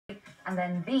And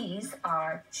then these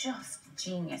are just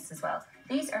genius as well.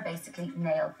 These are basically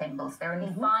nail thimbles. They're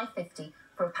only $5.50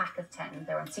 for a pack of 10.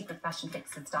 They're on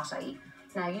secretfashionfixes.ie.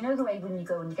 Now, you know the way when you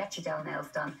go and you get your gel nails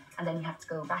done, and then you have to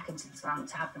go back into the salon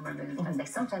to have them removed, and they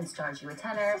sometimes charge you a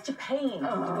tenner. Such a pain to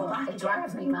go back. It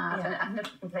drives me mad, and I never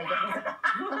can play games.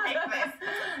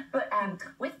 But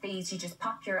with these, you just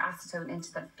pop your acetone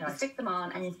into them, you stick them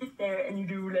on, and you sit there and you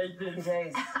do like this.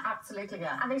 Absolutely.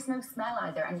 Yeah. And there's no smell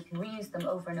either, and you can reuse them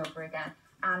over and over again.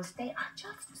 And they are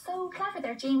just so clever.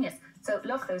 They're genius. So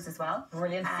love those as well.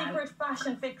 Brilliant. Secret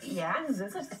Fashion Fix. Yeah. Is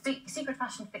it?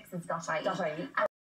 Secretfashionfixes.ie.